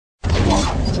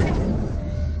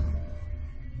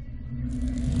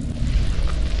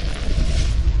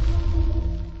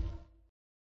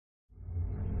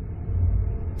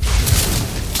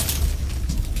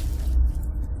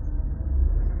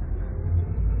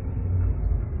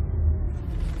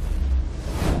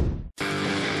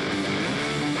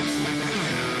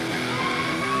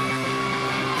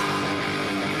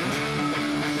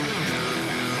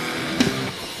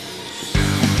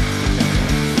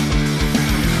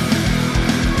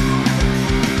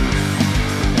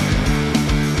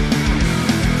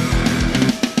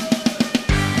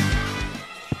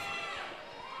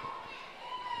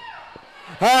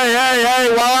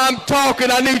Hey, while I'm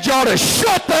talking, I need y'all to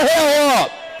shut the hell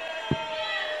up.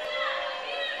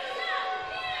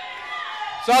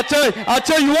 So I'll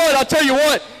tell you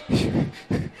what.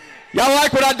 Y'all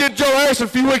like what I did to Joe Harrison a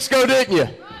few weeks ago, didn't you?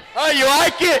 Oh, you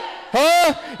like it?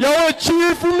 Huh? Y'all want to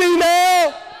cheer for me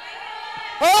now?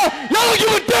 Huh? Y'all don't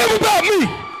give a damn about me.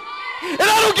 And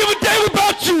I don't give a damn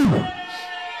about you.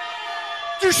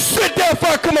 Just sit down before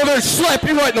I come over there and slap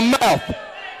you right in the mouth.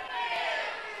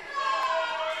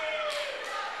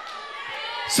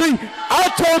 See, I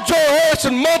told Joe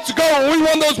Harrison months ago when we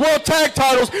won those world tag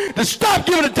titles to stop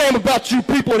giving a damn about you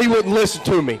people, and he wouldn't listen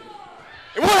to me.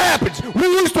 And what happens? We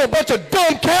lose to a bunch of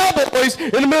dumb cowboys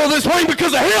in the middle of this ring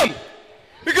because of him.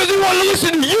 Because he wanted to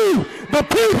listen to you, the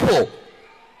people.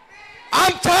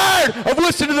 I'm tired of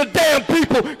listening to the damn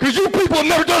people because you people have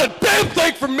never done a damn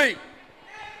thing for me.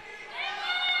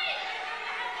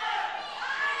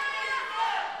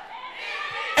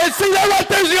 And see, that right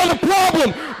there's the other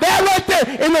problem. That right there,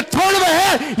 in the turn of a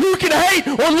hat, you can hate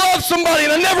or love somebody,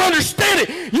 and I never understand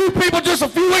it. You people just a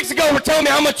few weeks ago were telling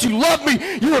me how much you love me.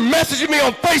 You were messaging me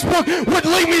on Facebook, wouldn't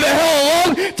leave me the hell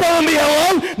alone, telling me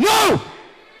hello. No!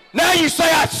 Now you say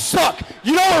I suck.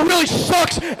 You know what really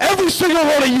sucks? Every single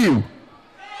one of you.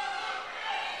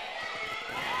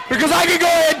 Because I can go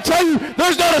ahead and tell you,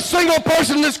 there's not a single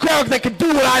person in this crowd that can do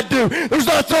what I do. There's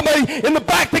not somebody in the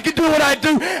back that can do what I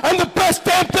do. I'm the best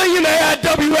damn thing in the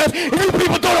AIWF, and you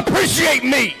people don't appreciate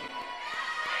me.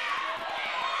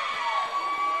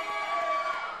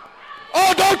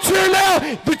 Oh, don't cheer now.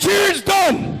 The cheer's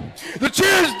done. The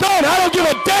cheer's done. I don't give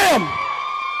a damn.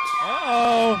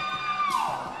 Uh-oh.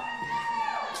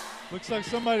 Looks like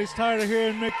somebody's tired of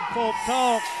hearing Mickey Fulp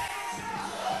talk.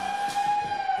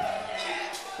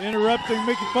 Interrupting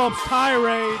Mickey Fulp's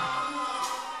tirade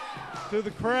to the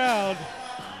crowd.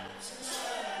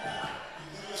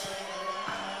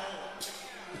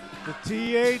 The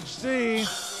THC.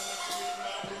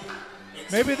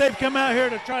 Maybe they've come out here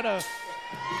to try to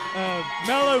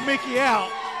mellow Mickey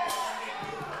out,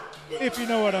 if you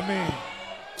know what I mean.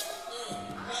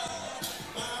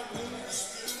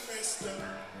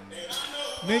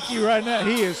 Mickey right now,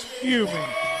 he is fuming.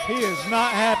 He is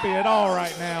not happy at all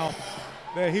right now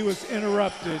that he was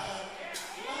interrupted.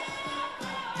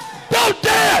 Don't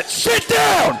dance! Sit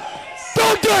down!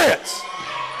 Don't dance!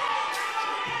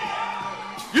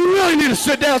 You really need to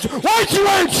sit down. Why aren't you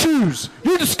wearing shoes?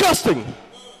 You're disgusting.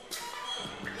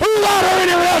 Who allowed her in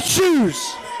here without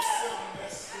shoes?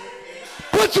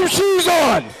 Put some shoes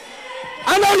on.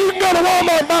 I know you can go to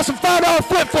Walmart and buy some $5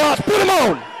 flip-flops. Put them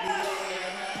on.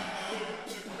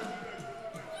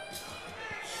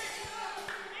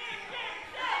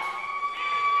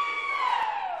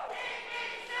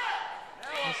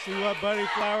 See what Buddy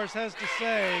Flowers has to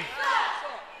say.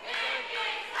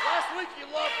 Last week you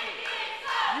loved me.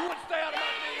 You wouldn't stay out of my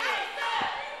video.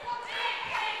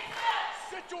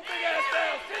 Sit your big ass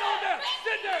down. Sit on down.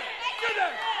 Sit down. Sit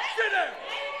down. Sit down.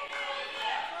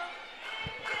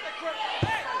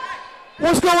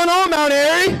 What's going on, Mount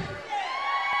Airy?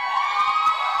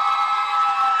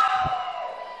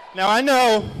 Now I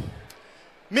know,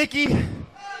 Mickey,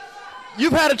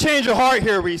 you've had a change of heart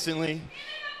here recently.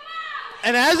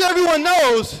 And as everyone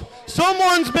knows,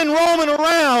 someone's been roaming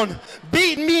around,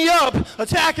 beating me up,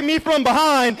 attacking me from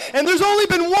behind, and there's only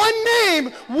been one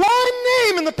name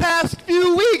in the past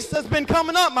few weeks that's been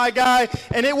coming up, my guy,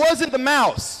 and it wasn't the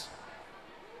mouse.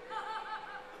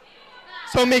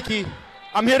 So, Mickey,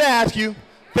 I'm here to ask you,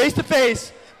 face to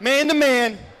face, man to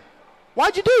man,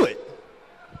 why'd you do it?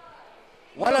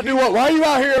 Why'd I do what? Why are you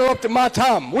out here interrupting my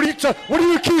time? What are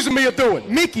you accusing me of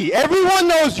doing? Mickey, everyone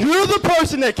knows you're the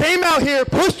person that came out here,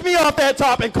 pushed me off that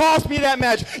top, and cost me that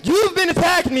match. You've been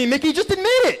attacking me, Mickey. Just admit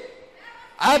it.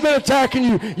 I've been attacking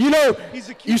you. You know,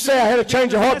 you say I had a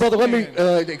change of heart, brother. Let me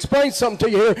explain something to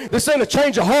you here. This ain't a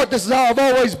change of heart. This is how I've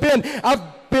always been. I've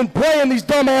been playing these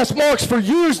dumbass marks for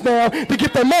years now to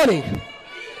get their money.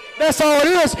 That's all it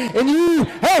is. And you,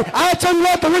 hey, I'll tell you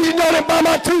what, the reason y'all didn't buy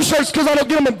my t-shirts is because I don't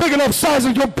get them in big enough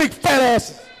sizes, your big fat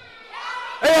asses.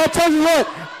 Hey, I'll tell you what,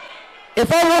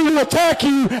 if I wanted to attack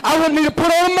you, I wouldn't need to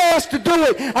put on a mask to do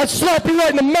it. I'd slap you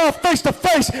right in the mouth, face to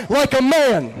face, like a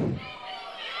man.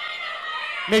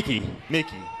 Mickey,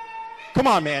 come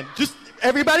on, man. Just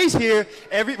everybody's here.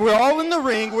 We're all in the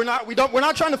ring. We're not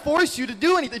trying to force you to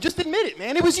do anything. Just admit it,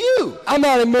 man. It was you. I'm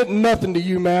not admitting nothing to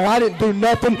you, man. I didn't do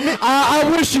nothing. I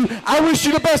wish you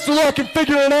the best of luck in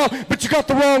figuring it out, but you got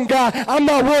the wrong guy. I'm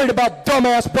not worried about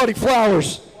dumbass Buddy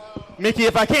Flowers. Mickey,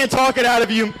 if I can't talk it out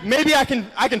of you, maybe I can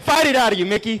fight it out of you,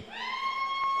 Mickey.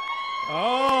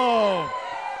 Oh,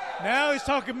 Now he's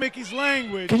talking Mickey's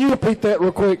language. Can you repeat that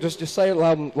real quick? Just say it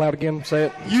loud again. Say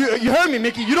it. You heard me,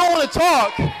 Mickey. You don't want to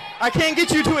talk. I can't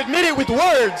get you to admit it with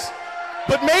words.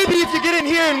 But maybe if you get in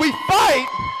here and we fight,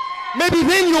 maybe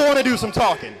then you'll want to do some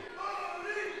talking.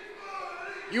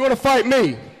 You want to fight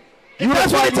me? You want to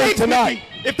fight me tonight?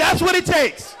 Mickey, if that's what it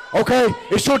takes. Okay,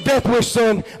 it's your death wish,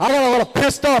 son. I got a lot of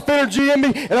pissed off energy in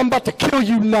me, and I'm about to kill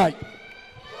you tonight.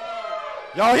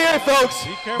 Y'all hear it, folks?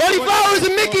 Buddy Flowers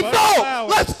and Mickey Fulp.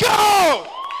 Let's go!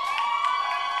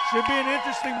 Should be an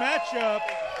interesting matchup.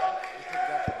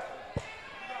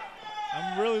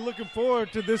 I'm really looking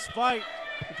forward to this fight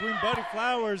between Buddy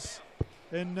Flowers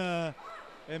and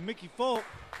Mickey Fulp.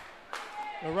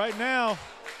 But right now,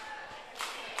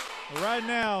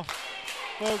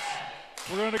 folks,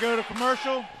 we're going to go to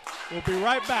commercial. We'll be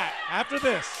right back after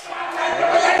this.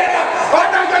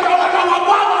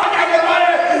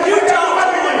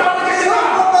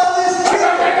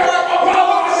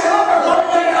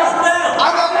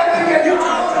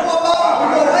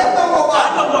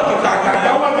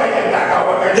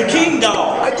 The King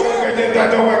Dog.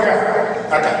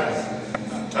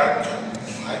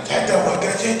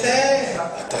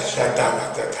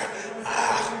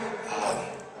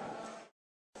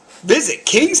 Visit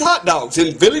King's Hot Dogs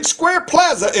in Village Square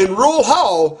Plaza in Rural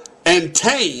Hall and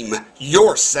tame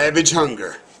your savage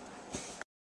hunger.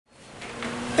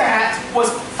 That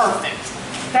was perfect.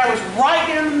 That was right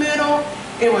down the middle.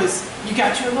 It was, you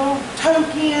got your little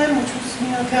token, which was, you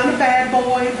know, kind of bad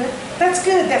boy, but that's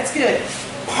good, that's good.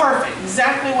 Perfect,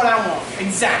 exactly what I want,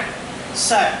 exactly.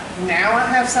 So, now I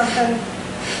have something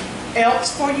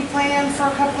else for you planned for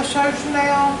a couple of shows from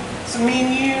now. So me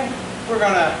and you, we're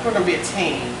gonna be a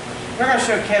team. We're gonna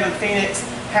show Kevin Phoenix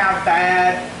how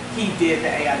bad he did the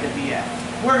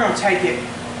AIWF. We're gonna take it,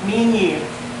 me and you,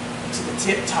 to the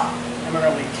tip top. And we're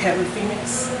gonna leave Kevin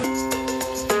Phoenix.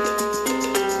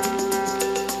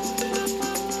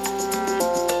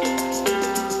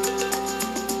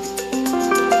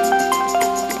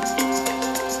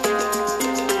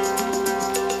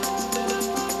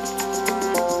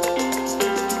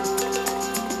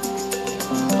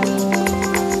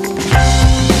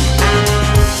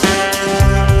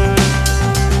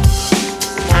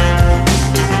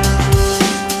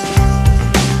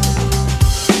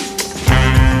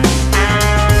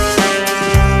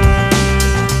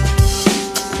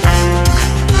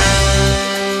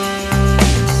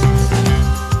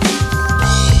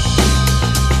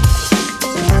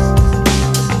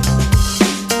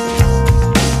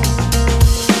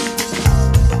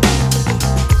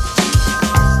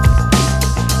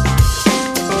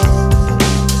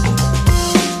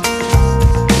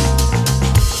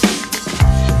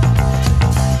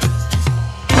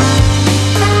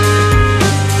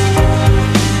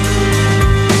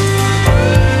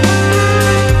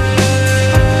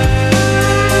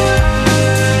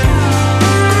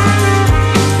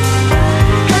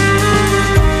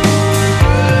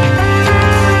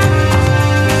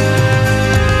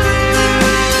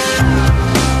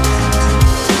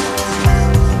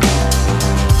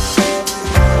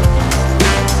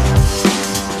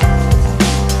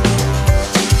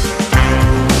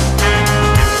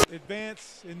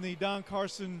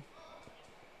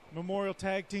 Memorial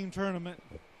Tag Team Tournament.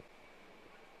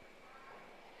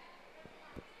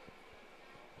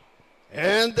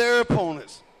 And their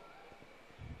opponents.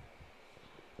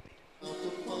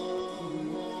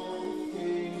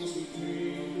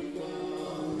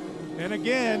 And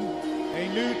again,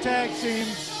 a new tag team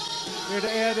here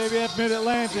at AIWF Mid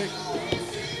Atlantic.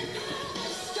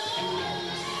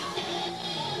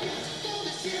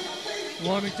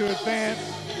 Wanting to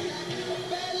advance.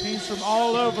 Teams from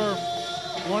all over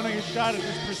wanting a shot at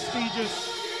this prestigious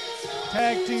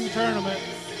tag team tournament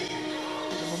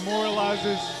that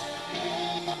memorializes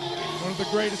one of the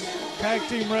greatest tag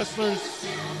team wrestlers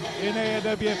in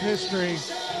AIWF history,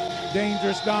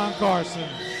 Dangerous Don Carson.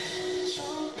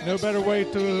 No better way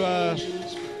to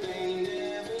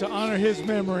honor his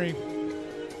memory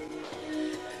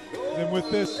than with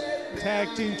this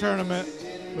tag team tournament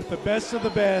with the best of the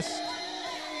best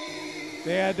the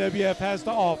AIWF has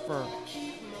to offer.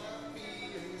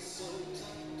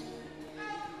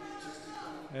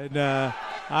 And I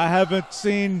haven't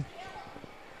seen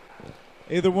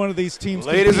either one of these teams.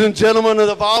 Ladies and gentlemen, of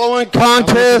the following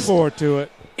contest forward to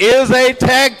it. Is a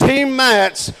tag team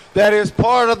match that is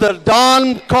part of the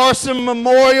Don Carson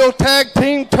Memorial Tag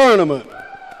Team Tournament.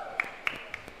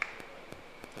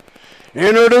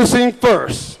 Introducing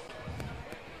first,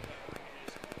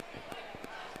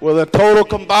 with a total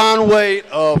combined weight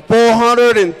of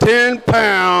 410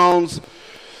 pounds,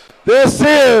 this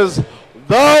is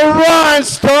the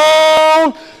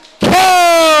Rhinestone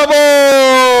Cowboys!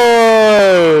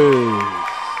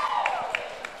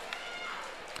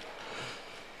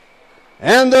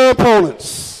 and their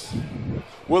opponents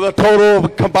with a total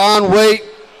of combined weight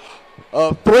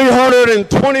of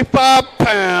 325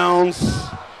 pounds.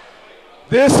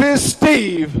 This is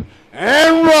Steve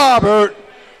and Robert,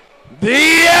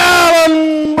 the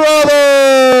Allen brothers.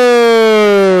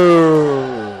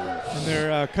 And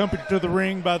they're accompanied to the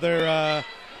ring by their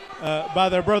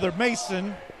brother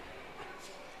Mason,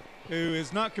 who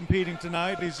is not competing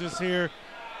tonight. He's just here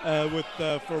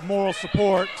for moral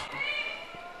support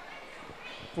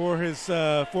for his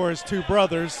two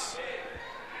brothers.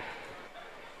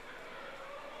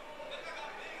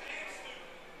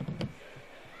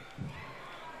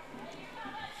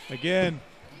 Again,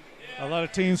 a lot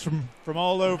of teams from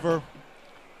all over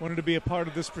wanted to be a part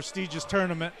of this prestigious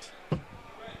tournament.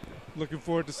 Looking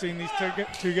forward to seeing these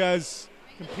two guys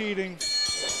competing.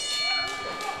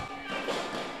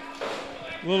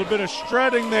 A little bit of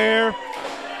strutting there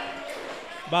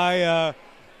by,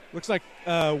 looks like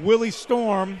Willie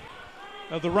Storm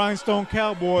of the Rhinestone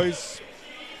Cowboys.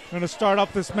 Going to start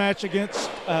off this match against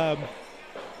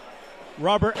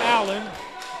Robert Allen.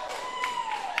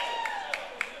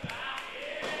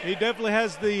 He definitely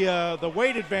has the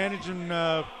weight advantage and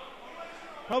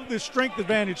probably the strength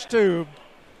advantage too.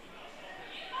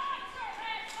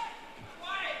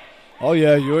 Oh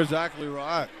yeah, you're exactly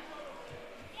right.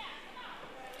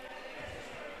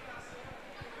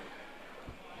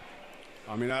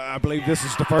 I mean, I believe this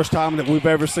is the first time that we've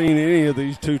ever seen any of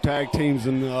these two tag teams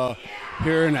here in the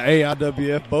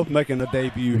AIWF, both making a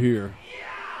debut here.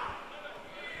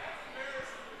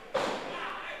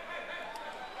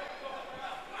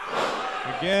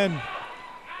 Again,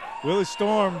 Willie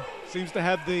Storm seems to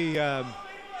have the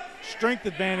strength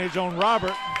advantage on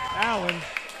Robert Allen.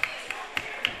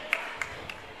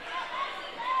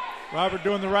 Robert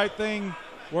doing the right thing,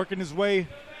 working his way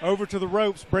over to the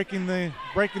ropes, breaking the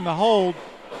hold.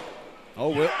 Oh,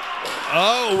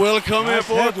 Will come in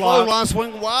for a clothesline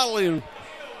swing wildly. And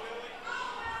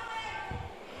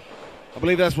I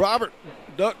believe that's Robert.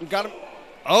 Duck got him.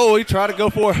 Oh, he tried to go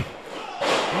for it.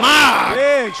 My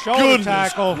big shoulder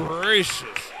tackle. Gracious.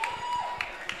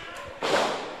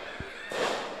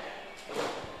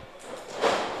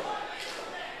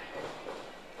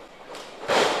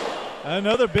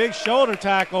 Another big shoulder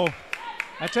tackle.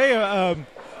 I tell you,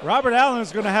 Robert Allen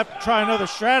is going to have to try another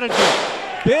strategy.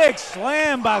 Big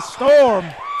slam by Storm.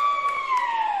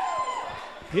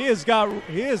 He has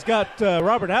got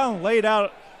Robert Allen laid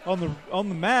out on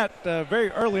the mat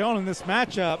very early on in this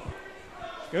matchup.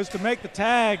 Goes to make the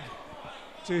tag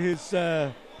to his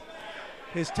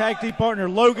tag team partner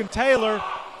Logan Taylor.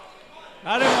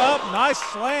 Got him up. Nice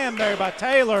slam there by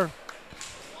Taylor.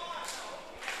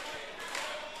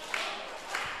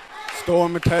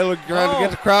 Storm and Taylor trying to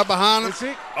get the crowd behind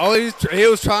him. He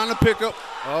was trying to pick up.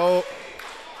 Oh.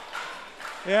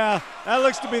 Yeah, that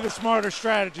looks to be the smarter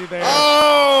strategy there.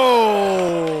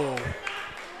 Oh!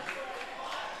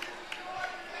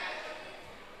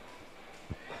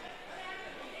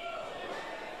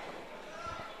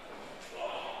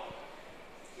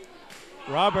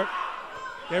 Robert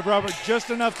gave Robert just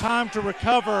enough time to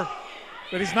recover,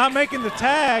 but he's not making the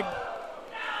tag.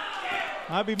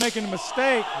 Might be making a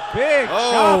mistake. Big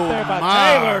chop there by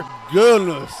Taylor.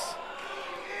 Goodness.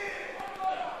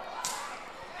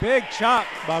 Big chop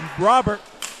by Robert.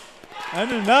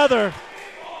 And another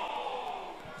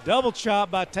double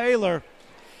chop by Taylor.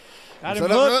 Got him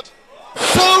hooked.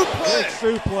 Suplex.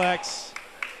 Big suplex.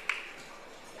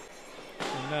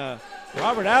 And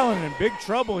Robert Allen in big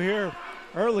trouble here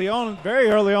early on, very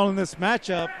early on in this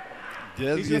matchup.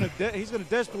 He's going to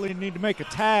desperately need to make a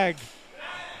tag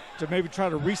to maybe try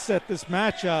to reset this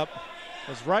matchup.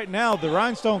 Because right now, the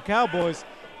Rhinestone Cowboys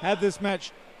have this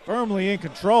match firmly in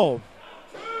control.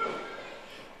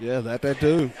 Yeah, that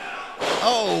too.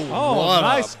 Oh,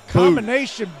 nice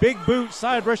combination. Big boot,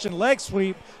 side Russian leg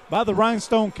sweep by the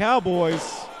Rhinestone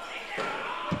Cowboys.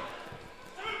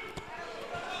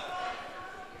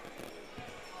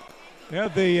 Yeah,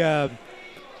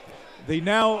 the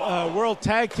now World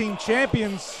Tag Team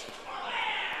Champions,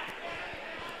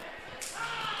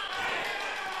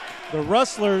 the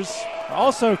Rustlers,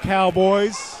 also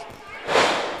Cowboys.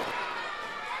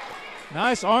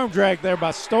 Nice arm drag there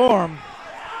by Storm.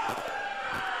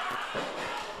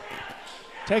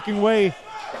 Taking away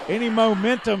any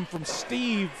momentum from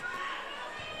Steve,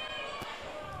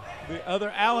 the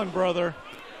other Allen brother.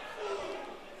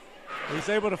 He's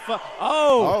able to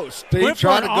Steve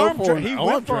tried to go for it. He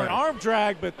went for an arm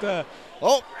drag, but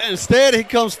instead he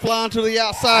comes flying to the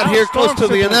outside here, close to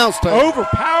the announce table.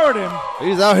 Overpowered him.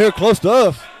 He's out here close to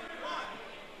us.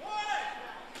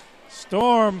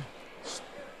 Storm.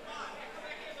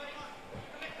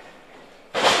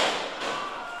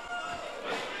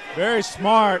 Very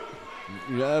smart.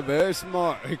 Yeah, very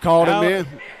smart. He called him in.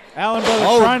 Allen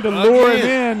Brothers trying to lure him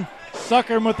in,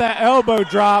 sucker him with that elbow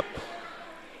drop.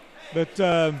 But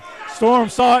Storm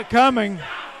saw it coming.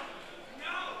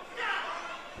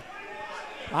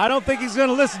 I don't think he's going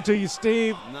to listen to you,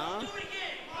 Steve. No.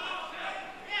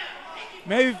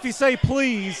 Maybe if you say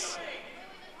please.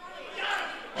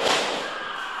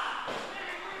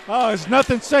 Oh, is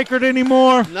nothing sacred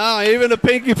anymore? No, even the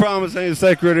pinky promise ain't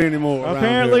sacred anymore.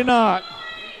 Apparently not.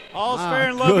 All's fair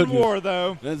in love and war,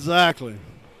 though. Exactly.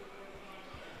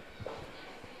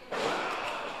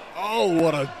 Oh,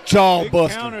 what a jaw Big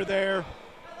buster. counter there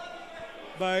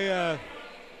by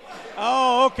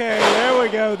oh, okay, there we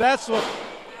go. That's what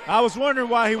I was wondering,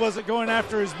 why he wasn't going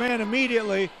after his man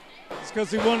immediately. It's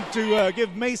because he wanted to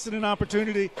give Mason an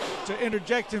opportunity to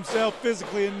interject himself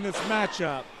physically in this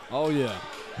matchup. Oh, yeah.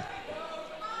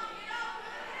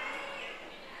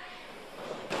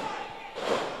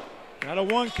 Got a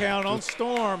 1 count on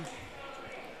Storm.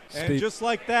 And just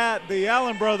like that, the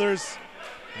Allen brothers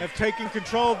have taken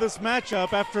control of this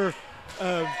matchup after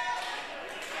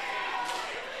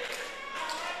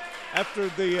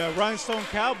the Rhinestone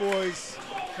Cowboys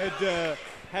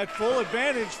had full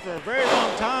advantage for a very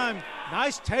long time.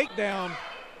 Nice takedown.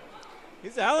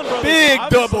 These Allen brothers, big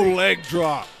double leg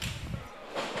drop.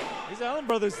 These Allen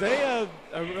brothers, they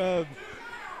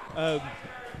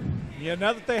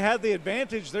now that they had the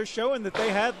advantage, they're showing that they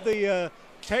had the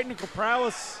technical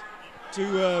prowess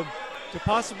to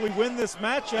possibly win this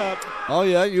matchup. Oh,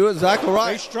 yeah, you're exactly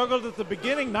right. They struggled at the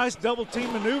beginning. Nice double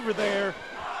team maneuver there.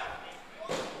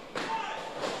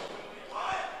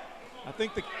 I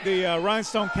think the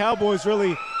Rhinestone Cowboys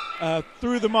really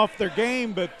threw them off their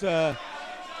game, but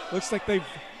looks like they're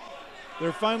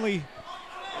finally.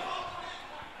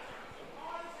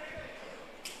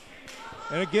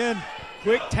 And again,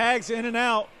 quick tags in and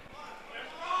out.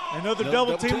 Another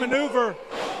double team maneuver.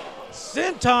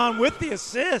 Sinton with the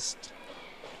assist.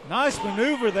 Nice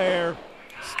maneuver there.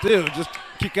 Still, just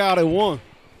kick out at 1.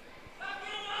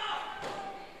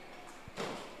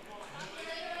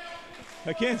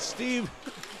 Again, Steve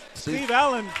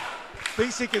Allen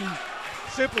thinks he can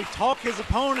simply talk his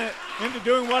opponent into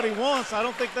doing what he wants. I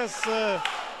don't think that's. I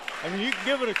mean, you can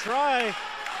give it a try,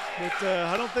 but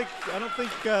I don't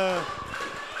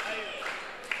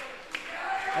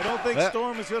think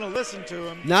Storm is going to listen to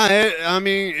him. Nah,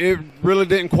 it really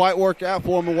didn't quite work out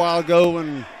for him a while ago,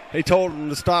 and he told him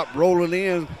to stop rolling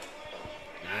in.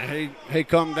 He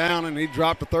come down and he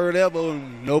dropped the third elbow,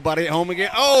 and nobody at home again.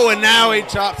 Oh, and now he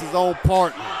chops his own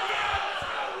partner.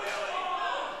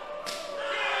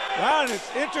 Wow, and it's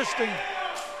interesting.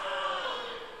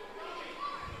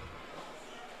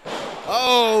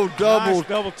 Oh, Nice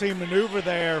double team maneuver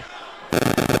there.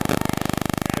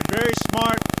 And very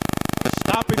smart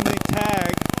stopping the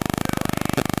tag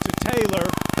to Taylor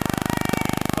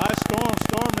by Storm.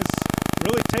 Storm has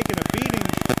really taken a beating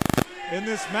in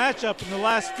this matchup in the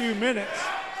last few minutes.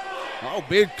 Oh,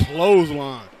 big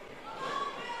clothesline.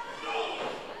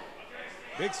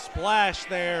 Big splash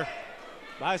there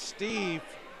by Steve.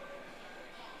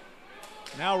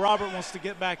 Now Robert wants to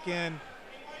get back in.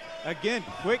 Again,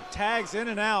 quick tags in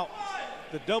and out.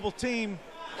 The double team.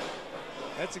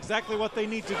 That's exactly what they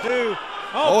need to do.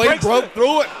 Oh, he broke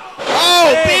through it.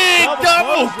 Oh, big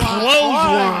double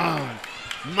clothesline.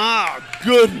 My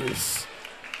goodness.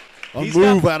 A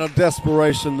move out of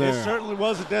desperation there. It certainly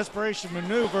was a desperation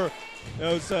maneuver. It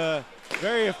was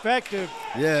very effective.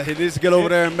 Yeah, he needs to get over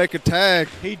there and make a tag.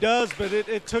 He does, but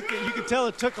it took. You can tell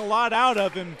it took a lot out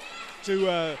of him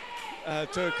to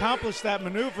accomplish that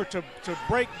maneuver, to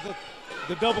break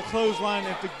the double clothesline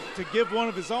and to give one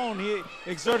of his own. He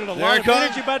exerted a lot of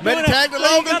energy by doing it. Tag to He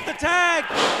Logan. got the tag,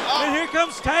 and here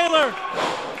comes Taylor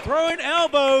throwing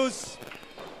elbows.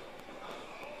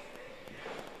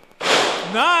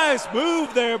 Nice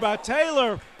move there by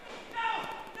Taylor.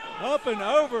 Up and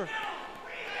over.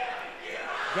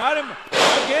 Got him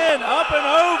again, up and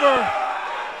over.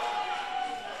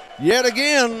 Yet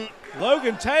again.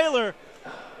 Logan Taylor.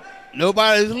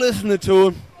 Nobody's listening to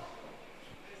him.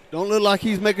 Don't look like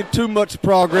he's making too much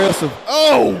progress.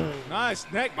 Oh! Nice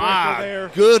neck breaker there.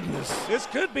 My goodness. This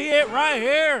could be it right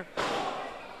here.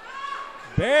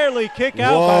 Barely kick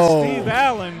out by Steve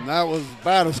Allen. That was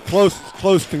about as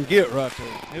close can get right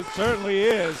there. It certainly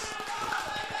is.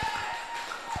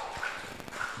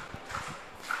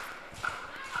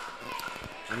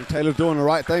 And Taylor's doing the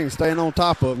right thing, staying on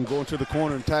top of him, going to the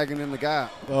corner and tagging in the guy,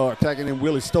 tagging in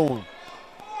Willie Storm.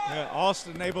 Yeah,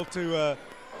 Austin able to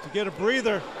get a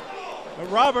breather.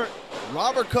 But Robert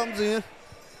comes in.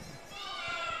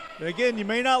 Again, you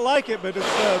may not like it, but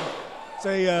it's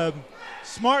a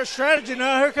Smart strategy.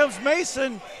 Now here comes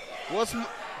Mason.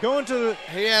 Going to the,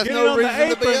 he has no reason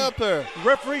to be up there.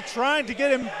 Referee trying to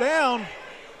get him down.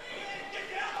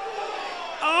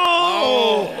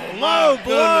 Oh, low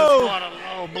blow. What a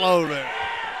low blow there.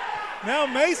 Now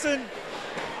Mason.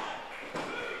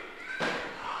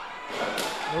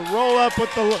 The roll up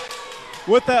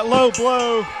with that low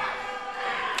blow.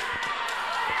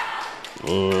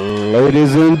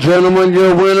 Ladies and gentlemen,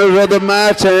 your winners of the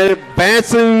match and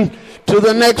advancing to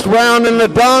the next round in the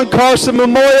Don Carson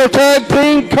Memorial Tag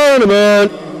Team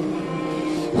Tournament,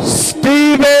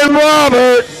 Steve and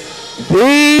Robert,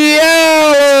 the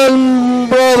Allen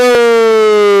Brothers.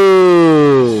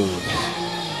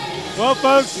 Well,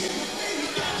 folks,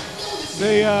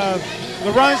 the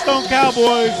Rhinestone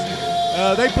Cowboys,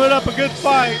 they put up a good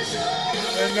fight,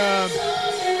 and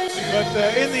but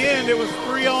in the end, it was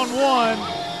 3-on-1,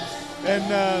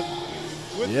 and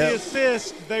with the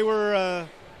assist, they were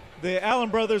the Allen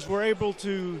brothers were able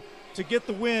to get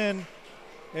the win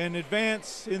and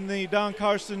advance in the Don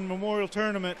Carson Memorial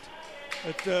Tournament.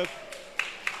 But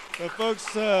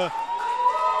folks,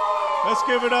 let's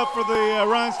give it up for the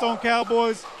Rhinestone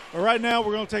Cowboys. But right now,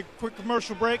 we're going to take a quick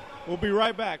commercial break. We'll be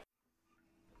right back.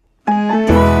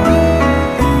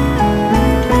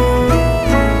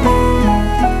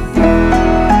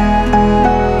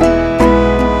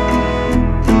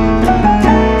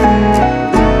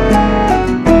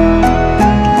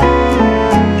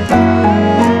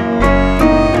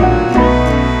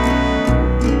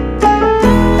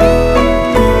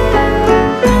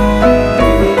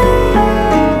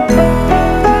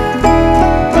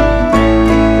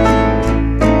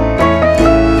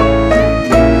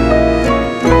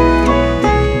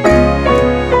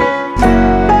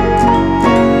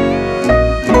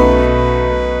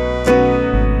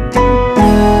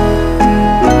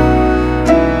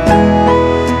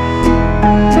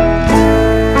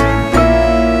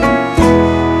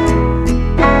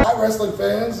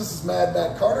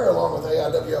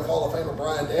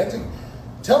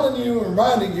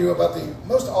 Reminding you about the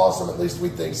most awesome, at least we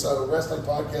think so, wrestling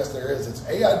podcast there is. It's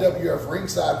AIWF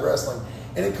Ringside Wrestling,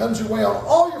 and it comes your way on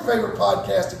all your favorite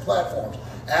podcasting platforms.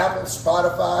 Apple,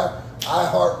 Spotify,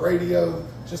 iHeartRadio,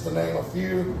 just to name a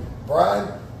few.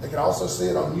 Brian, they can also see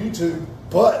it on YouTube,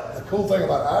 but the cool thing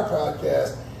about our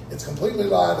podcast, it's completely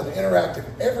live and interactive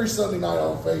every Sunday night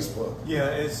on Facebook. Yeah,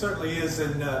 it certainly is,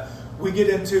 and we get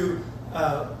into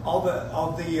all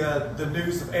the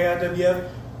news of AIWF,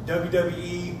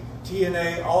 WWE,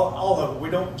 TNA, all of it.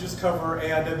 We don't just cover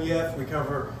AIWF. We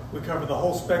cover the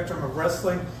whole spectrum of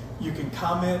wrestling. You can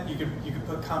comment. You can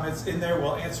put comments in there.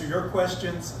 We'll answer your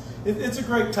questions. It's a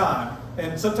great time.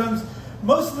 And sometimes,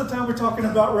 most of the time, we're talking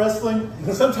about wrestling.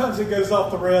 Sometimes it goes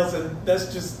off the rails, and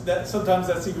that's just that. Sometimes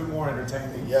that's even more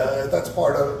entertaining. Yeah, that's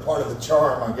part of the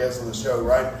charm, I guess, of the show,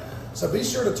 right? So be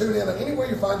sure to tune in anywhere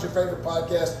you find your favorite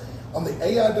podcast on the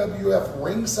AIWF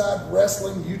Ringside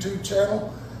Wrestling YouTube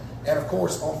channel. And, of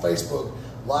course, on Facebook,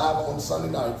 live on Sunday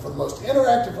night for the most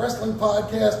interactive wrestling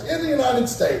podcast in the United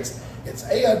States. It's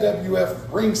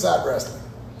AIWF Ringside Wrestling.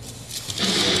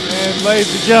 And,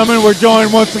 ladies and gentlemen, we're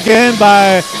joined once again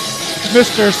by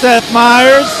Mr. Seth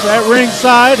Myers at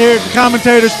ringside here at the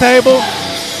commentator's table.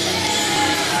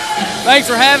 Thanks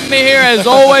for having me here. As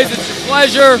always, it's a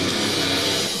pleasure.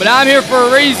 But I'm here for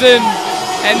a reason,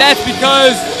 and that's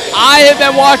because I have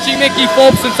been watching Mickey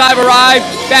Fulp since I've arrived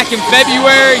back in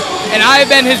February, and I have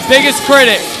been his biggest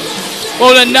critic.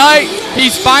 Well, tonight,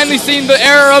 he's finally seen the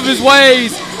error of his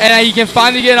ways, and he can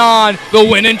finally get on the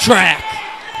winning track.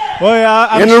 Well, yeah,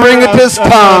 I'm in the ring at this time,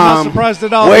 I'm not surprised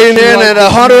at all. Weighing in at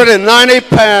 190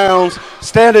 pounds,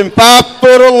 standing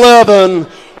 5'11",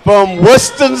 from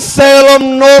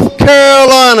Winston-Salem, North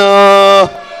Carolina,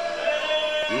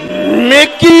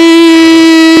 Mickey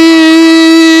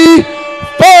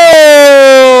Fulp.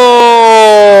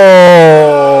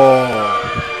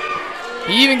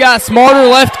 He even got smarter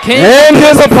left king. And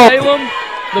his opponent, Salem,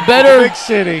 the better. Big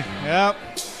city. Yep.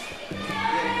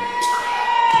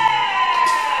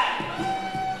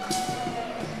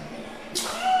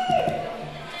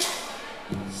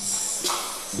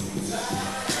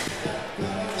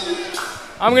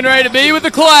 I'm getting ready to be with the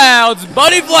clouds,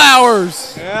 Buddy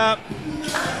Flowers. Yep.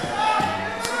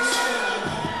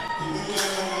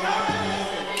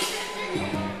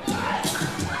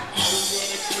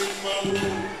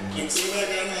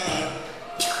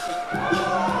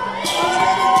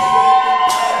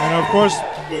 And of course,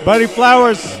 Buddy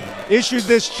Flowers issued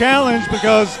this challenge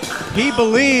because he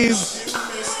believes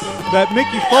that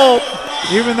Mickey Fulp,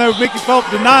 even though Mickey Fulp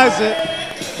denies it,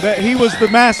 that he was the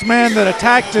masked man that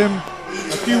attacked him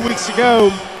a few weeks ago.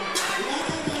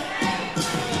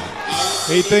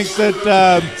 He thinks that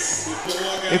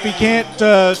if he can't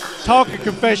talk a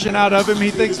confession out of him, he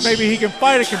thinks maybe he can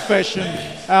fight a confession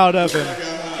out of him.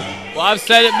 Well, I've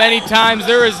said it many times,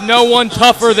 there is no one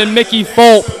tougher than Mickey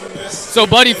Fulp. So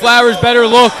Buddy Flowers better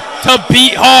look to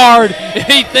beat hard if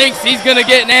he thinks he's going to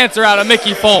get an answer out of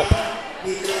Mickey Fulp.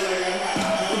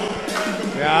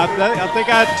 Yeah, I think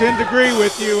I tend to agree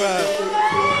with you.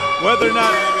 Whether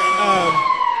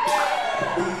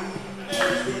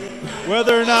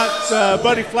or not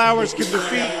Buddy Flowers can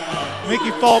defeat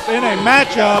Mickey Fulp in a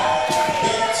matchup,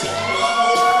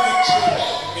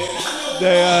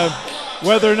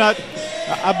 whether or not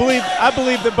I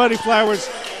believe that Buddy Flowers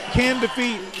can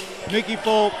defeat Mickey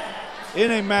Fulp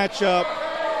in a matchup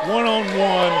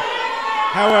one-on-one.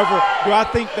 However, do I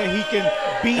think that he can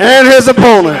beat his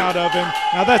opponent out of him?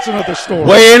 Now that's another story.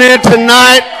 Weighing in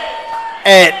tonight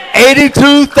at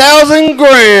 82,000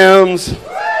 grams,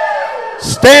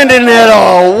 standing at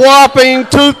a whopping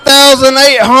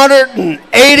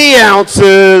 2,880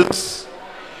 ounces.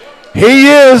 He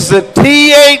is the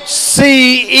THCEO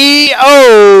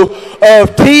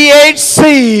of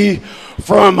THC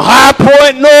from High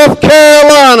Point, North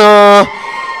Carolina,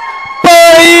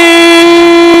 Buddy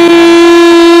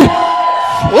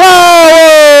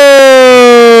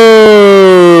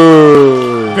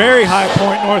Flowers. Very High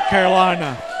Point, North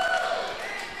Carolina.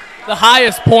 The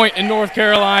highest point in North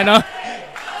Carolina.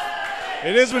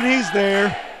 It is when he's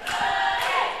there.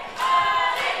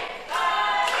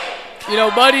 You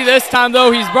know, Buddy, this time,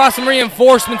 though, he's brought some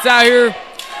reinforcements out here.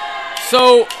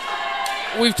 So,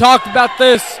 we've talked about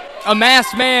this. A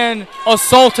masked man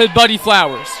assaulted Buddy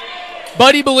Flowers.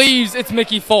 Buddy believes it's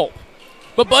Mickey Fulp.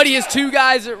 But Buddy has two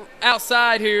guys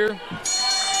outside here.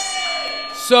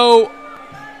 So,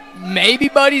 maybe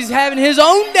Buddy's having his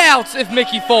own doubts if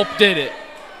Mickey Fulp did it.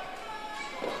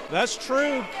 That's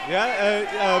true.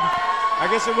 Yeah, I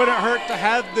guess it wouldn't hurt to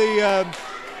have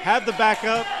the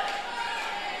backup.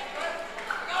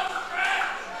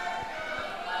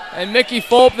 And Mickey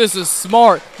Fulp, this is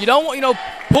smart. You don't want,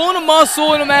 pulling a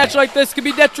muscle in a match like this could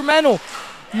be detrimental.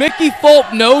 Mickey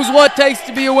Fulp knows what it takes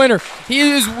to be a winner. He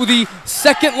is the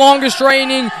second longest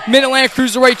reigning Mid Atlantic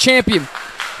Cruiserweight champion.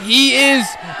 He is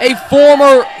a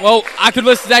former, well, I could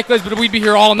list his accolades, but we'd be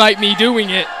here all night me doing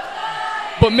it.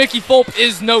 But Mickey Fulp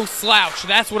is no slouch.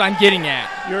 That's what I'm getting at.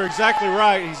 You're exactly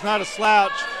right. He's not a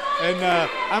slouch. And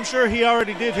I'm sure he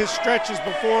already did his stretches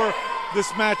before this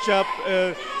matchup.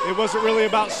 It wasn't really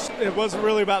about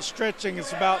stretching.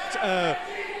 It's about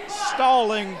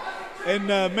stalling and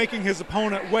making his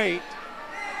opponent wait.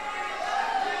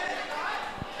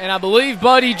 And I believe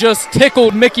Buddy just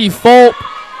tickled Mickey Fulp.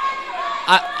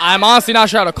 I'm honestly not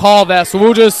sure how to call that, so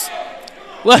we'll just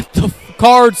let the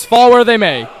cards fall where they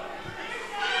may.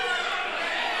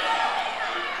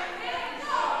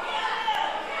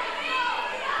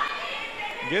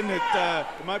 Again, it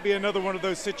might be another one of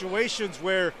those situations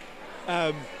where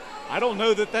I don't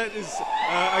know that is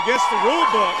against the rule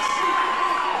books.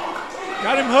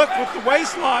 Got him hooked with the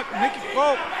waist lock. Mickey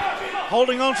Fulp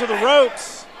holding on to the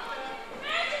ropes.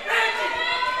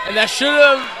 And that should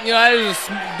have, that is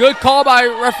a good call by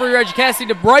referee Reggie Cassidy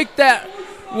to break that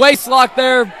waist lock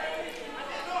there.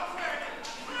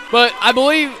 But I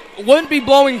believe wouldn't be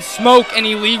blowing smoke an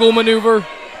illegal maneuver.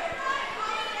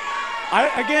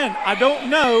 I don't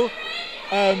know.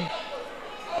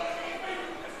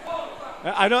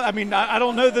 I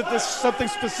don't know that there's something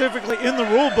specifically in the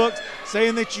rule books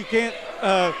saying that you can't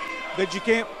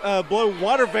blow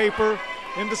water vapor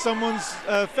into someone's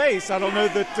face. I don't know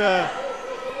that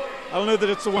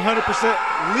it's 100%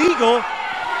 legal.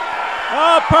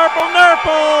 Oh, purple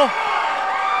nurple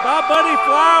by Buddy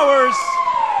Flowers.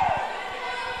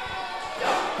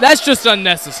 That's just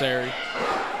unnecessary.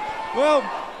 Well,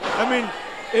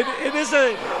 it is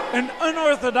an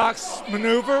unorthodox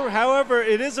maneuver. However,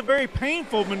 it is a very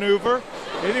painful maneuver.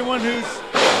 Anyone who's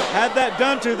had that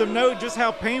done to them know just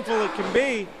how painful it can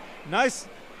be. Nice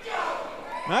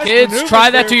Kids, try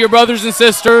that to your brothers and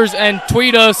sisters and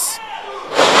tweet us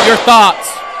your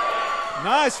thoughts.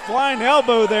 Nice flying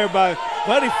elbow there by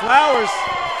Buddy Flowers.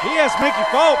 He has Mickey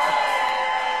Fulp.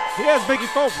 He has Mickey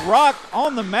Fulp rock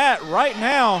on the mat right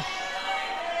now.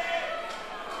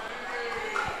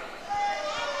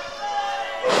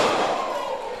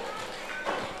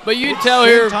 But you can tell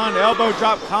here, elbow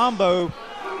drop combo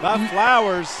by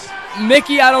Flowers.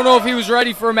 Mickey, I don't know if he was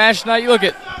ready for a match tonight. Look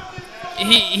at,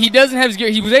 he doesn't have his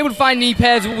gear. He was able to find knee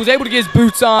pads, was able to get his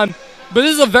boots on, but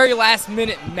this is a very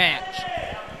last-minute match.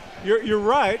 You're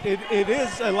right. It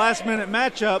is a last-minute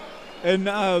matchup, and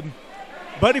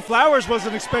Buddy Flowers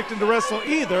wasn't expecting to wrestle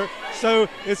either. So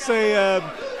it's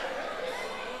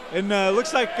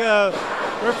looks like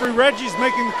Referee Reggie's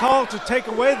making the call to take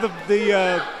away the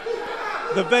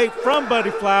vape from Buddy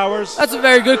Flowers. That's a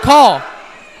very good call.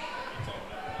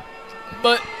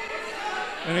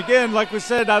 And again, like we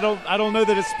said, I don't know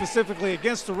that it's specifically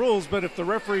against the rules, but if the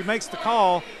referee makes the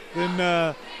call, then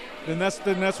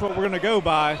that's what we're going to go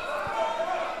by.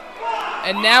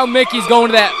 And now Mickey's going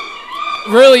to that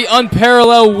really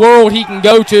unparalleled world he can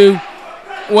go to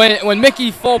when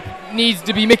Mickey Fulp needs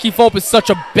to be. Mickey Fulp is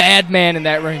such a bad man in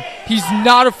that ring. He's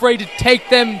not afraid to take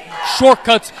them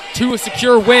shortcuts to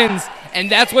secure wins,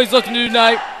 and that's what he's looking to do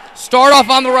tonight. Start off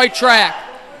on the right track.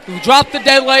 Drop the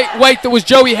dead weight that was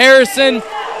Joey Harrison,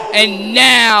 and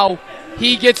now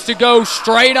he gets to go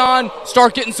straight on,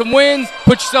 start getting some wins,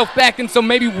 put yourself back in some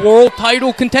maybe world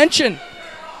title contention.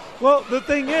 Well, the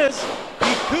thing is,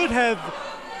 he could have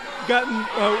gotten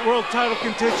world title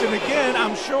contention again.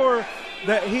 I'm sure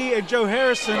that he and Joe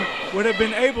Harrison would have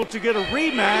been able to get a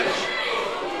rematch,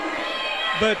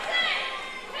 but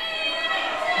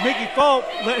Mickey Fulp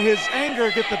let his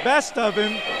anger get the best of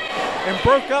him and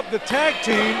broke up the tag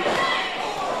team.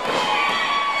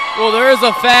 Well, there is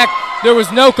a fact, there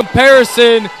was no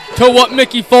comparison to what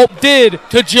Mickey Fulp did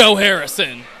to Joe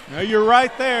Harrison. No, you're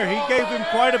right there. He gave him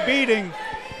quite a beating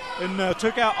and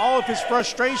took out all of his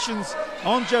frustrations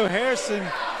on Joe Harrison.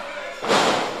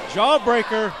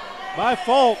 Jawbreaker by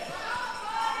Fulp.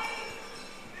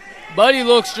 Buddy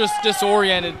looks just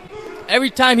disoriented. Every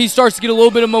time he starts to get a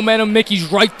little bit of momentum, Mickey's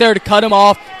right there to cut him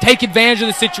off, take advantage of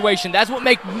the situation. That's what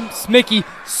makes Mickey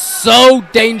so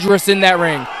dangerous in that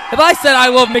ring. Have I said I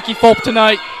love Mickey Fulp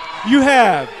tonight? You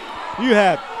have. You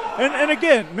have. And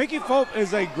again, Mickey Fulp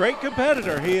is a great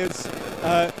competitor. He's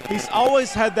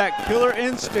always had that killer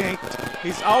instinct.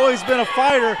 He's always been a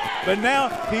fighter, but now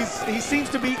he seems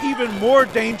to be even more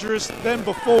dangerous than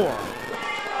before.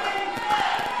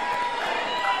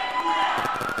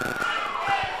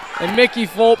 And Mickey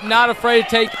Fulp not afraid to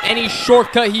take any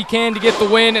shortcut he can to get the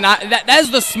win, and that's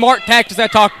the smart tactics I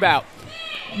talked about.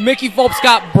 Mickey Fulp's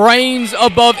got brains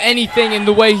above anything in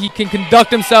the way he can conduct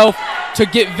himself to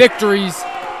get victories,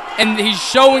 and he's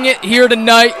showing it here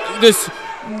tonight, this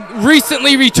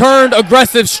recently returned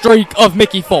aggressive streak of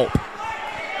Mickey Fulp.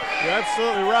 You're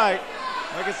absolutely right.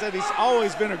 Like I said, he's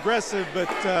always been aggressive,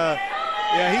 but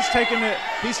yeah,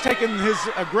 he's taken his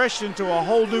aggression to a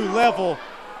whole new level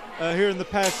here in the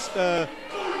past,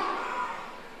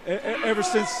 ever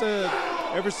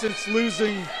since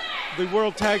losing the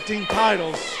World Tag Team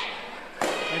titles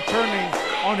and turning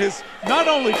on his not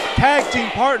only tag team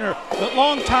partner but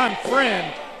longtime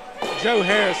friend Joe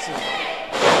Harrison.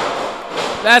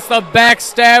 That's the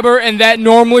backstabber, and that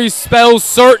normally spells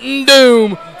certain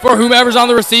doom for whomever's on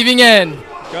the receiving end.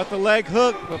 Got the leg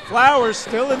hook, but Flowers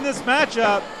still in this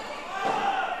matchup.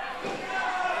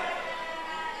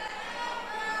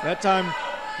 That time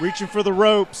reaching for the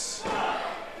ropes.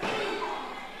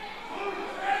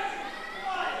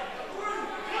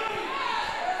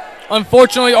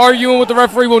 Unfortunately, arguing with the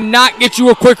referee will not get you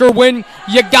a quicker win.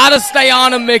 You got to stay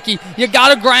on him, Mickey. You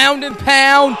got to ground and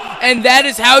pound, and that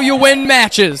is how you win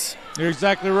matches. You're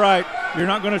exactly right. You're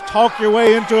not going to talk your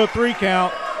way into a 3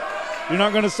 count. You're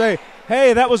not going to say,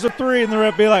 hey, that was a 3, and the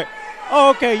ref be like, oh,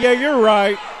 okay, yeah, you're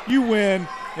right. You win.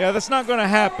 Yeah, that's not going to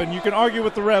happen. You can argue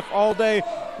with the ref all day,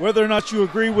 whether or not you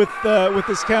agree with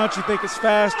this count, you think it's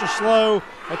fast or slow.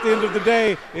 At the end of the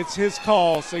day, it's his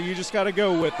call, so you just got to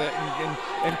go with it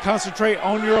and concentrate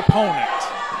on your opponent.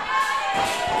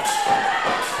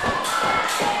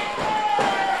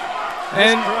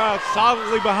 And this crowd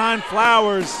solidly behind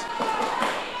Flowers.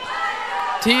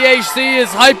 THC is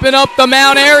hyping up the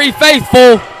Mount Airy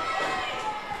faithful.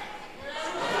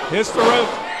 Hits the rope.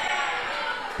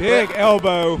 Big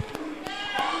elbow.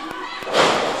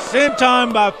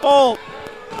 Senton by Fulp.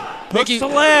 Hooks the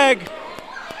leg.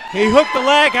 He hooked the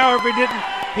leg, however,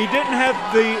 he didn't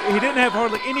have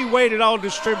hardly any weight at all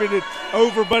distributed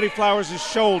over Buddy Flowers'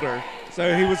 shoulder.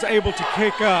 So he was able to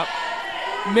kick up.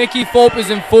 Mickey Fulp is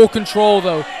in full control,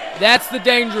 though. That's the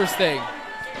dangerous thing.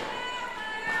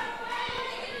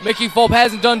 Mickey Fulp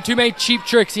hasn't done too many cheap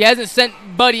tricks. He hasn't sent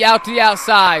Buddy out to the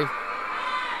outside.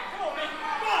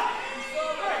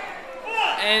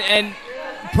 And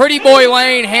Pretty Boy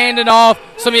Lane handing off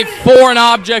some foreign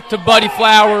object to Buddy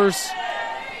Flowers.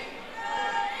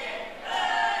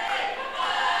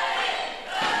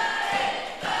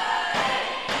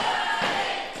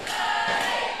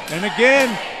 And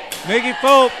again, Mickey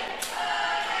Fulp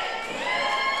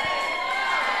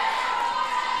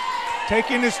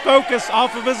taking his focus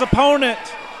off of his opponent.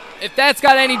 If that's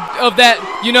got any of that,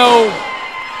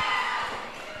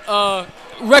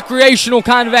 recreational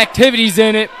kind of activities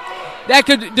in it, that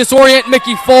could disorient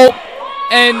Mickey Fulp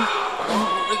and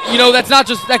you know, that's not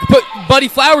just, that could put Buddy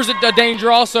Flowers at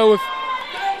danger also if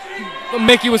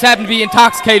Mickey was happened to be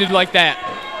intoxicated like that.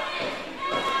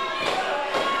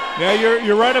 Yeah,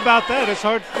 you're right about that. It's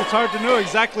hard to know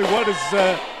exactly what is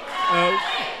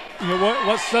you know,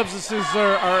 what substances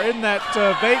are in that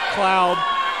vape cloud.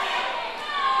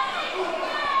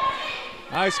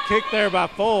 Nice kick there by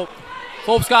Fulp.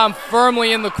 Fulp's got him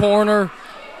firmly in the corner,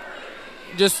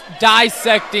 just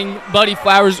dissecting Buddy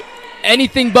Flowers.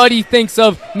 Anything Buddy thinks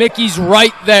of, Mickey's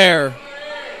right there.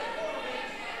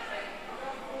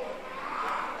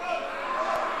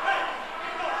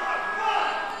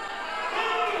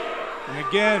 And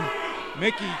again,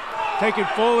 Mickey taking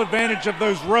full advantage of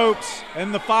those ropes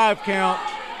and the 5 count.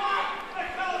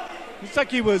 Looks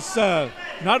like he was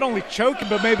not only choking,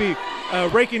 but maybe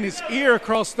raking his ear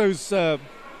across those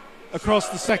across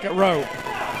the second rope.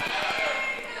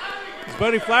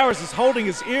 Buddy Flowers is holding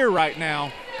his ear right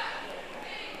now.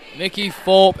 Mickey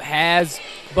Fulp has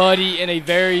Buddy in a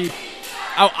very,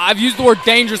 I've used the word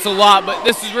dangerous a lot, but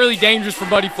this is really dangerous for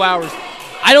Buddy Flowers.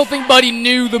 I don't think Buddy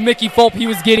knew the Mickey Fulp he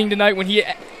was getting tonight when he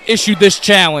issued this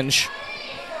challenge.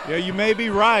 Yeah, you may be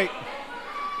right.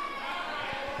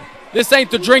 This ain't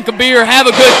the drink a beer, have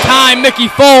a good time, Mickey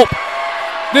Fulp.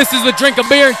 This is the drink a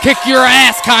beer and kick your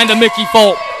ass kind of Mickey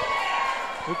Fulp.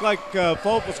 Looked like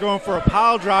Fulp was going for a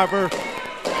pile driver.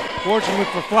 Fortunately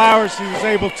for Flowers, he was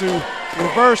able to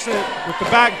reverse it with the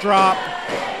backdrop.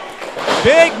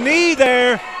 Big knee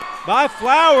there by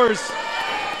Flowers.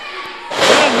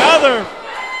 And another.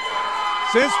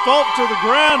 Sends Fulp to the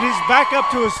ground. He's back up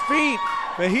to his feet,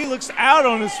 but he looks out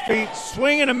on his feet.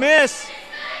 Swing and a miss.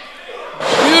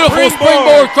 Beautiful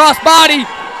springboard crossbody.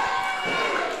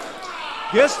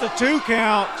 Gets the 2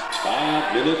 count.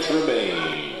 5 minutes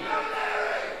remain.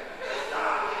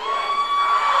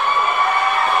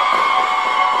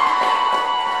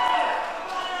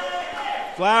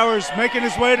 Flowers making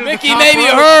his way to Mickey the top may be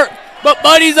rope. hurt, but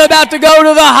Buddy's about to go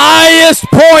to the highest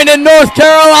point in North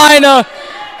Carolina.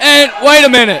 And wait a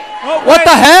minute. Oh, what the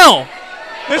hell?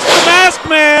 It's the Masked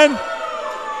Man.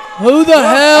 Who the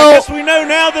hell? I guess we know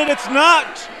now that it's not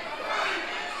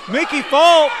Mickey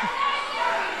Fulp.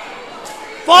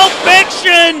 Fulp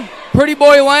fiction. Pretty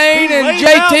Boy Lane He and laid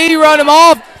JT out. run him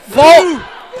off. Fulp.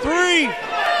 2, 3,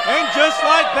 and just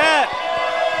like that,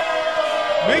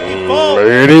 Mickey Fulp.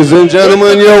 Ladies and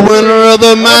gentlemen, your winner of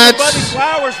the match, Buddy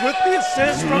Flowers with the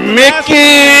assist from the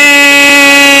Mickey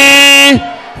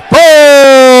Fulp.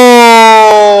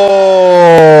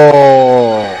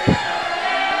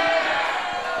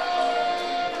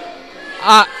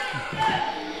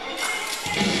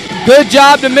 Good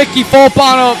job to Mickey Fulp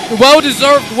on a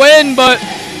well-deserved win, but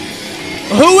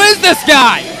who is this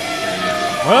guy?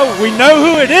 Well, we know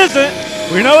who it isn't.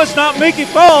 We know it's not Mickey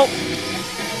Fulp.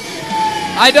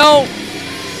 I don't.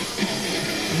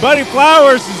 Buddy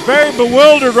Flowers is very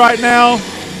bewildered right now.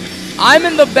 I'm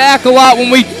in the back a lot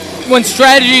when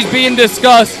strategy is being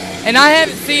discussed, and I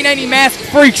haven't seen any masked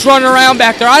freaks running around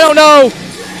back there. I don't know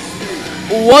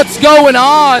what's going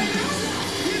on.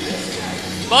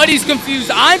 Buddy's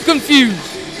confused. I'm confused.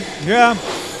 Yeah.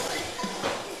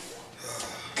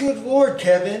 Good Lord,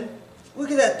 Kevin.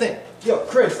 Look at that thing. Yo,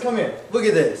 Chris, come here. Look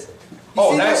at this. You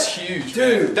Oh, see that's that? huge,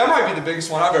 Dude. man. That might be the biggest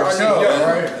one I've ever seen. know, Yo,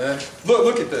 right?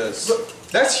 Look at this. Look.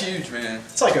 That's huge, man.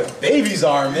 It's like a baby's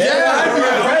arm, man. Yeah, I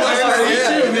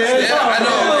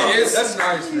know. That's That's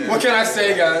nice, man. What can I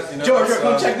say, guys? You know, George,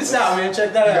 come check this out, man.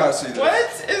 Check that You out. gotta see this.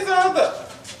 What is all the...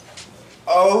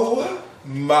 Oh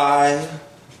my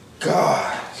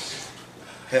gosh.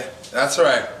 That's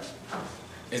right.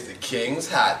 It's the King's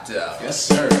hot dog. Yes,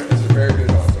 sir. It's a very good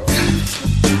hot dog.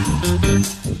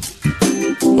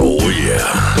 Oh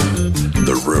yeah,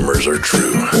 the rumors are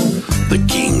true. The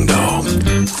King Dog,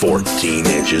 14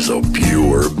 inches of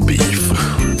pure beef.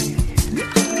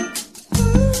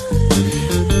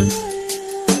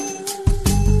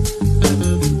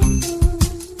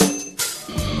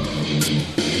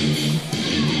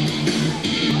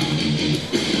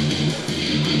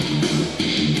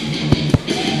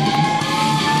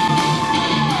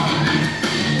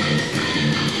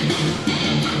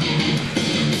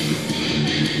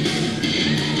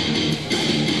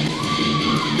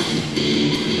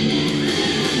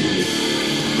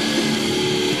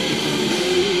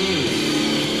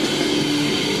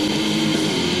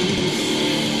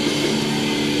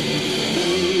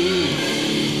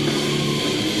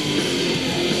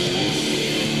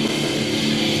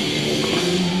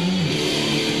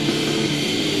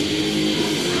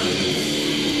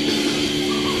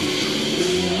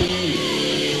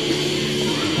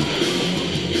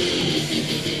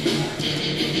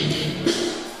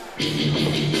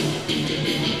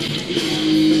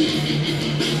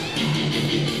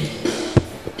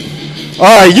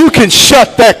 All right, you can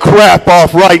shut that crap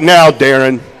off right now,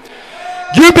 Darren.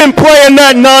 You've been playing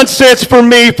that nonsense for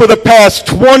me for the past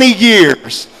 20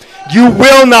 years. You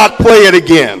will not play it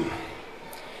again.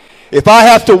 If I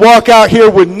have to walk out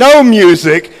here with no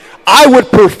music, I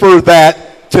would prefer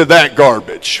that to that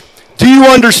garbage. Do you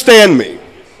understand me?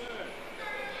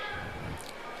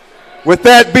 With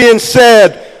that being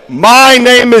said, my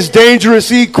name is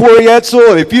Dangerous E. Corey Edsel,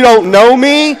 and if you don't know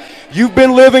me, you've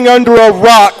been living under a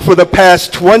rock for the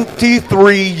past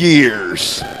 23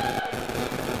 years.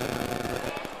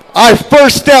 I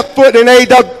first stepped foot in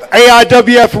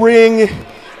AIWF ring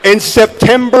in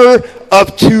September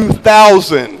of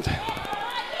 2000.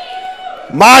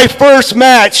 My first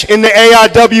match in the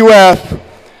AIWF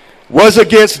was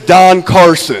against Don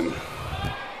Carson.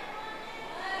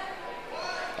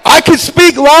 I could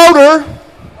speak louder.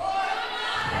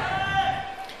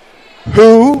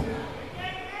 Who,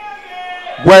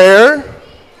 where,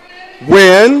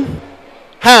 when,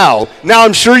 how. Now,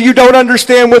 I'm sure you don't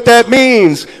understand what that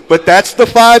means, but that's the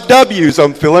 5 W's.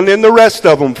 I'm filling in the rest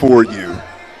of them for you.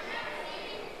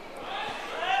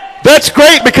 That's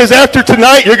great because after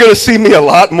tonight, you're going to see me a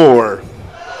lot more.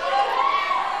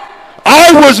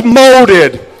 I was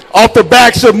molded off the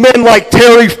backs of men like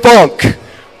Terry Funk,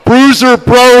 Bruiser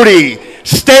Brody,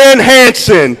 Stan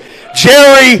Hansen,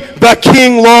 Jerry the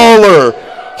King Lawler,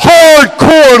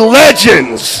 hardcore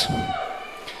legends.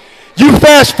 You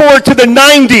fast forward to the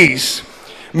 90s,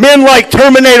 men like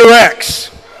Terminator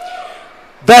X,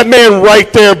 that man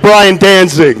right there, Brian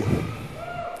Danzig,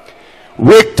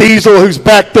 Rick Diesel, who's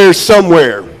back there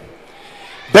somewhere.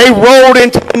 They rolled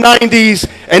into the 90s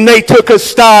and they took a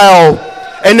style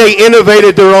and they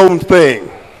innovated their own thing.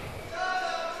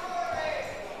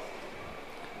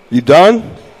 You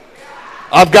done?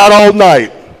 I've got all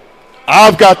night.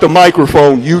 I've got the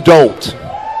microphone, you don't.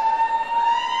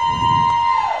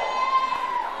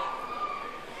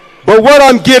 But what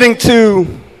I'm getting to,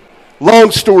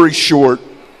 long story short,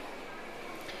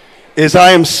 is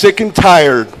I am sick and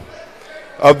tired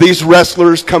of these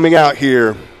wrestlers coming out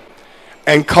here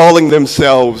and calling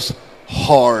themselves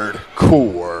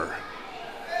hardcore.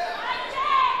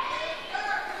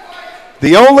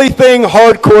 The only thing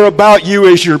hardcore about you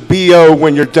is your BO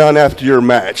when you're done after your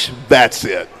match. That's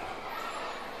it.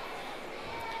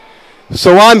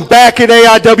 So I'm back at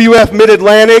AIWF Mid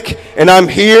Atlantic, and I'm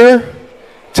here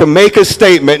to make a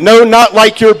statement. No, not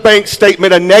like your bank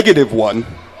statement, a negative one.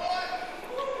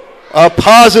 A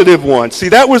positive one. See,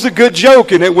 that was a good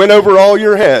joke, and it went over all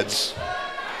your heads.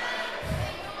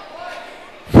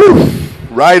 Whew,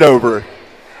 right over.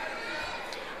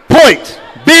 Point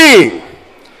being,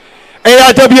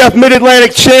 AIWF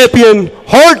Mid-Atlantic champion,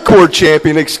 hardcore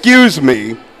champion, excuse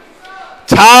me,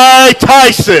 Ty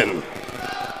Tyson.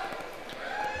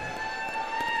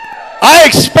 I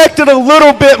expected a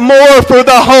little bit more for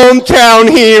the hometown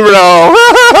hero.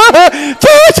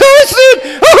 Ty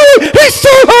Tyson, oh, he's so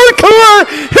hardcore.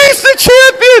 He's the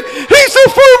champion. He's the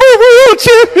former world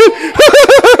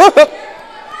champion.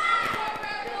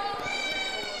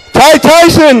 Ty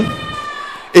Tyson,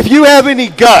 if you have any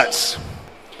guts,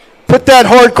 put that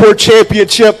hardcore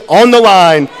championship on the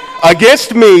line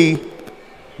against me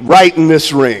right in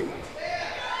this ring.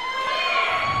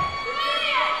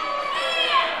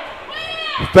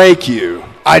 Thank you.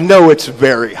 I know it's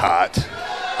very hot.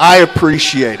 I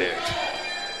appreciate it.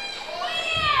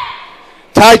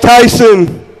 Ty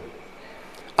Tyson,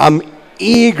 I'm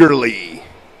eagerly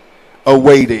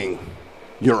awaiting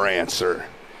your answer.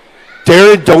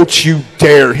 Darren, don't you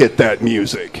dare hit that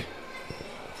music.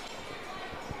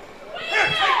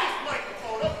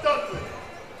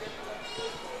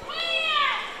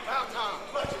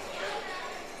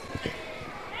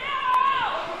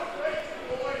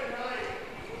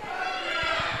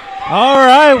 All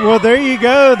right, well, there you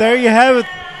go. There you have it.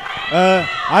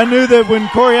 I knew that when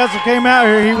Corey Edsel came out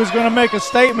here, he was going to make a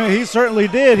statement. He certainly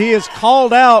did. He has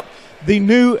called out the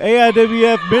new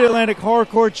AIWF Mid-Atlantic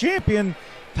Hardcore Champion,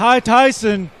 Ty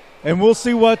Tyson, and we'll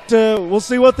see what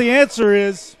the answer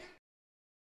is.